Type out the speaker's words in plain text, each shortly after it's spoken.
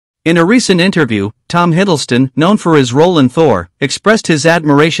In a recent interview, Tom Hiddleston, known for his role in Thor, expressed his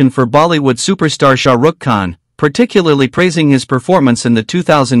admiration for Bollywood superstar Shah Rukh Khan, particularly praising his performance in the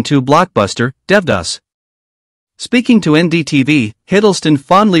 2002 blockbuster, Devdas. Speaking to NDTV, Hiddleston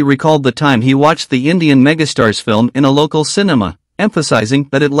fondly recalled the time he watched the Indian megastar's film in a local cinema, emphasizing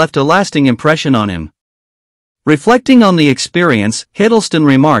that it left a lasting impression on him. Reflecting on the experience, Hiddleston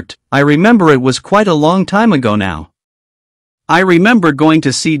remarked, "I remember it was quite a long time ago now. I remember going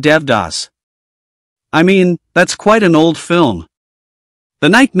to see Devdas. I mean, that's quite an old film." The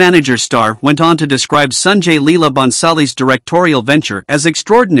Night Manager star went on to describe Sanjay Leela Bhansali's directorial venture as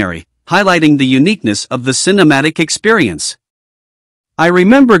extraordinary, highlighting the uniqueness of the cinematic experience. "I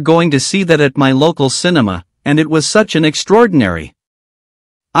remember going to see that at my local cinema, and it was such an extraordinary.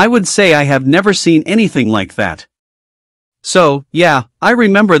 I would say I have never seen anything like that. So, yeah, I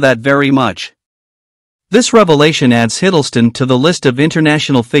remember that very much." This revelation adds Hiddleston to the list of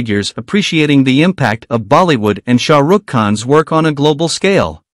international figures appreciating the impact of Bollywood and Shah Rukh Khan's work on a global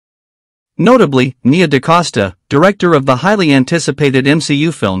scale. Notably, Nia DaCosta, director of the highly anticipated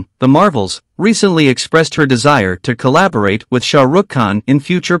MCU film, The Marvels, recently expressed her desire to collaborate with Shah Rukh Khan in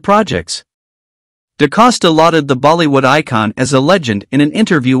future projects. DaCosta lauded the Bollywood icon as a legend in an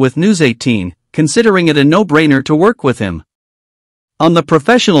interview with News 18, considering it a no-brainer to work with him. On the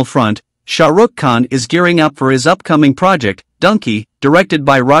professional front, Shah Rukh Khan is gearing up for his upcoming project, Dunki, directed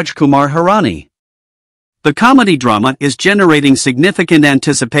by Rajkumar Hirani. The comedy drama is generating significant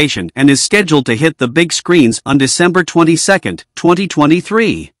anticipation and is scheduled to hit the big screens on December 22,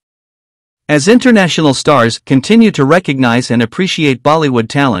 2023. As international stars continue to recognize and appreciate Bollywood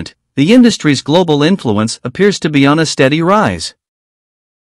talent, the industry's global influence appears to be on a steady rise.